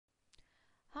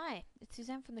Hi, it's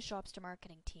Suzanne from the Shopster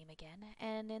marketing team again,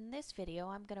 and in this video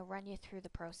I'm going to run you through the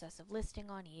process of listing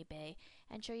on eBay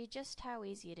and show you just how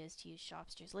easy it is to use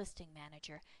Shopster's listing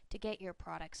manager to get your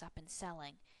products up and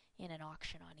selling in an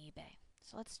auction on eBay.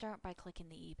 So let's start by clicking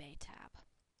the eBay tab.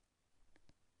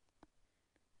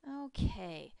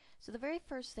 Okay, so the very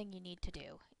first thing you need to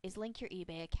do is link your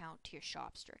eBay account to your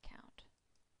Shopster account.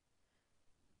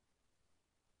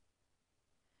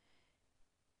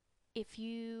 If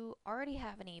you already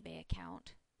have an eBay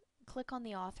account, click on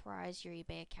the Authorize Your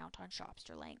eBay Account on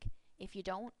Shopster link. If you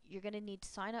don't, you're going to need to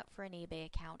sign up for an eBay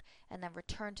account and then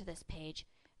return to this page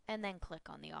and then click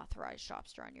on the Authorize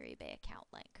Shopster on your eBay account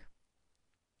link.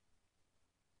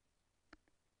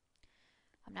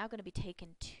 I'm now going to be taken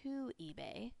to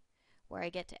eBay where I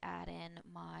get to add in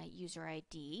my user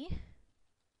ID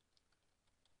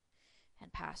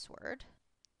and password.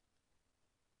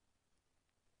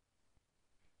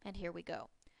 And here we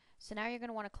go. So now you're going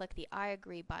to want to click the I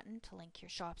agree button to link your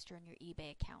Shopster and your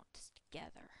eBay accounts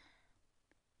together.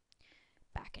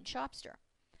 Back in Shopster.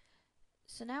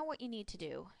 So now what you need to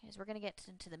do is we're going to get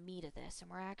into the meat of this,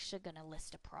 and we're actually going to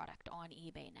list a product on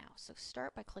eBay now. So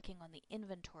start by clicking on the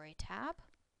Inventory tab.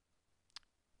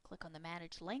 Click on the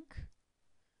Manage Link.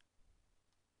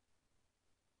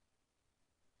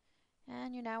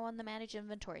 And you're now on the Manage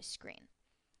Inventory screen.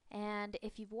 And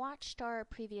if you've watched our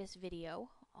previous video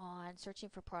on searching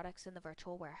for products in the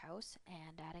virtual warehouse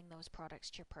and adding those products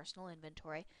to your personal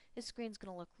inventory, this screen's going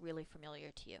to look really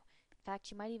familiar to you. In fact,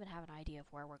 you might even have an idea of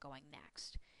where we're going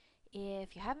next.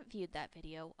 If you haven't viewed that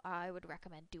video, I would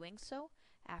recommend doing so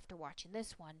after watching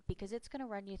this one because it's going to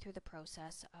run you through the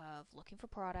process of looking for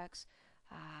products,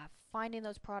 finding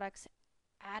those products,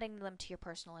 adding them to your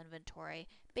personal inventory,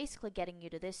 basically getting you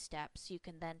to this step so you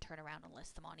can then turn around and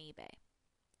list them on eBay.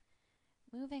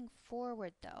 Moving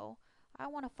forward though, I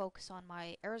want to focus on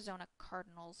my Arizona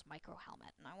Cardinals micro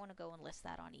helmet and I want to go and list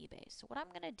that on eBay. So what I'm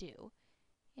going to do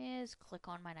is click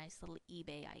on my nice little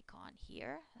eBay icon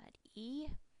here, that E,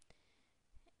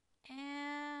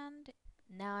 and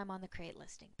now I'm on the create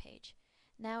listing page.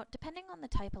 Now depending on the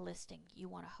type of listing you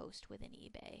want to host within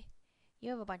eBay, you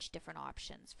have a bunch of different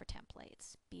options for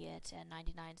templates, be it a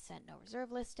 99-cent no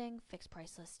reserve listing, fixed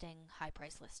price listing, high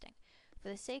price listing. For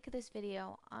the sake of this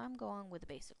video, I'm going with a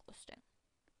basic listing.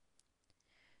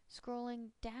 Scrolling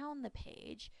down the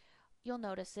page, you'll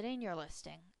notice that in your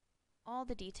listing, all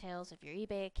the details of your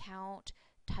eBay account,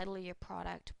 title of your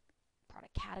product,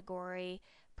 product category,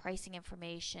 pricing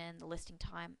information, the listing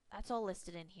time, that's all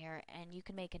listed in here, and you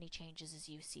can make any changes as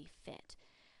you see fit.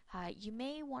 You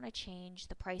may want to change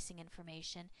the pricing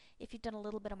information if you've done a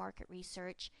little bit of market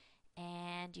research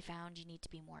and you found you need to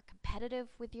be more competitive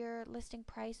with your listing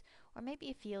price, or maybe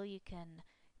you feel you can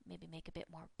maybe make a bit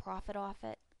more profit off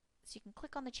it. So you can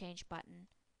click on the change button,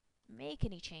 make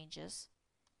any changes,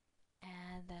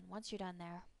 and then once you're done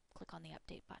there, click on the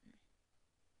update button.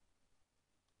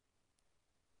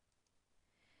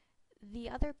 The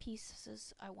other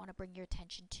pieces I want to bring your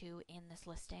attention to in this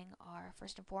listing are,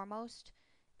 first and foremost,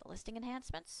 the listing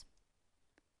enhancements,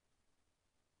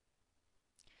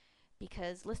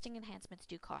 because listing enhancements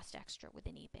do cost extra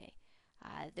within eBay.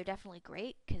 They're definitely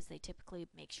great because they typically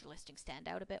make your listing stand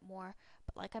out a bit more,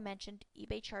 but like I mentioned,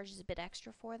 eBay charges a bit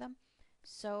extra for them,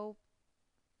 so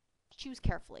choose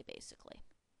carefully basically.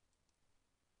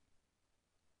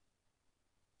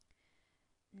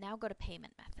 Now go to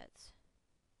payment methods.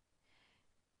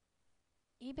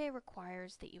 eBay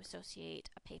requires that you associate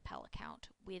a PayPal account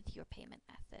with your payment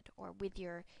method or with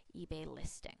your eBay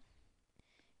listing.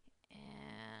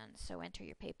 And so enter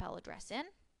your PayPal address in.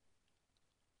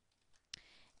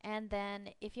 And then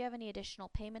if you have any additional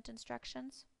payment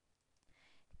instructions,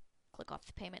 click off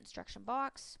the payment instruction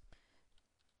box,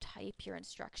 type your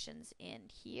instructions in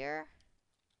here,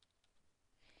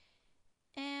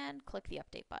 and click the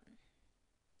update button.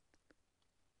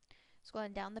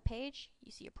 Scrolling down the page,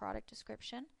 you see your product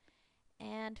description,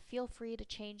 and feel free to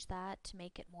change that to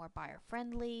make it more buyer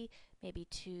friendly, maybe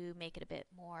to make it a bit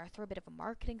more, throw a bit of a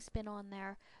marketing spin on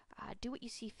there. Do what you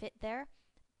see fit there,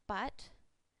 but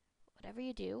whatever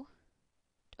you do,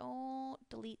 don't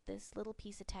delete this little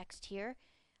piece of text here.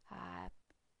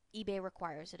 eBay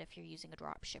requires it if you're using a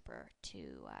drop shipper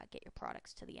to get your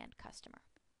products to the end customer.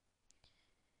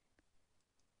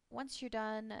 Once you're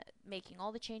done making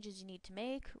all the changes you need to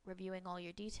make, reviewing all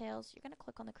your details, you're going to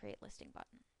click on the Create Listing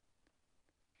button.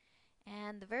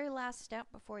 And the very last step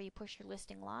before you push your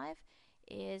listing live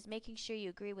is making sure you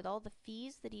agree with all the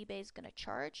fees that eBay is going to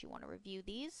charge. You want to review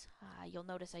these. You'll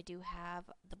notice I do have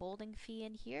the bolding fee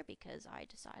in here because I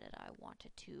decided I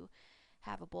wanted to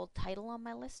have a bold title on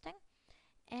my listing.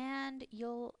 And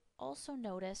you'll also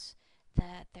notice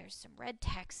that there's some red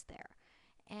text there.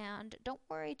 And don't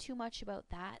worry too much about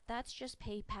that. That's just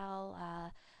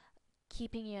PayPal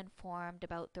keeping you informed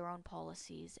about their own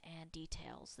policies and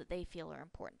details that they feel are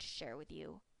important to share with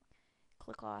you.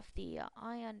 Click off the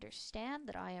I understand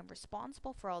that I am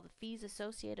responsible for all the fees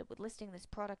associated with listing this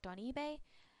product on eBay,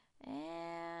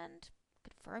 and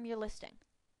confirm your listing.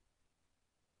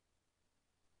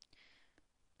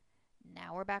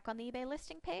 Now we're back on the eBay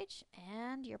listing page,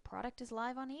 and your product is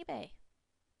live on eBay.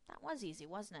 That was easy,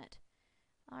 wasn't it?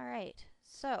 Alright,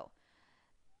 so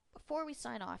before we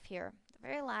sign off here, the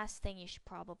very last thing you should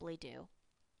probably do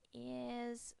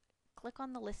is click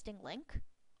on the listing link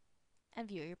and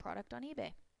view your product on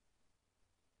eBay.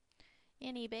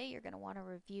 In eBay, you're going to want to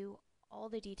review all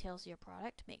the details of your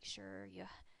product, make sure you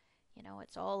know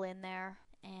it's all in there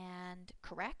and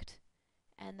correct,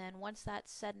 and then once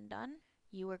that's said and done,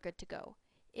 you are good to go.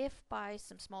 If by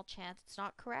some small chance it's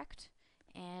not correct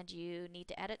and you need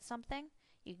to edit something,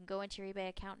 you can go into your eBay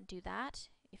account and do that.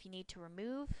 If you need to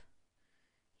remove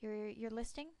your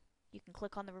listing, you can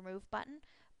click on the remove button.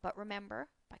 But remember,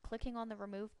 by clicking on the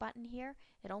remove button here,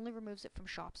 it only removes it from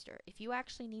Shopster. If you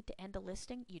actually need to end a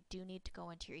listing, you do need to go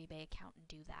into your eBay account and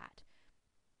do that.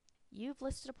 You've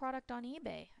listed a product on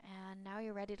eBay, and now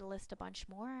you're ready to list a bunch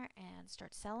more and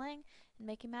start selling and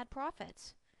making mad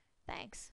profits. Thanks.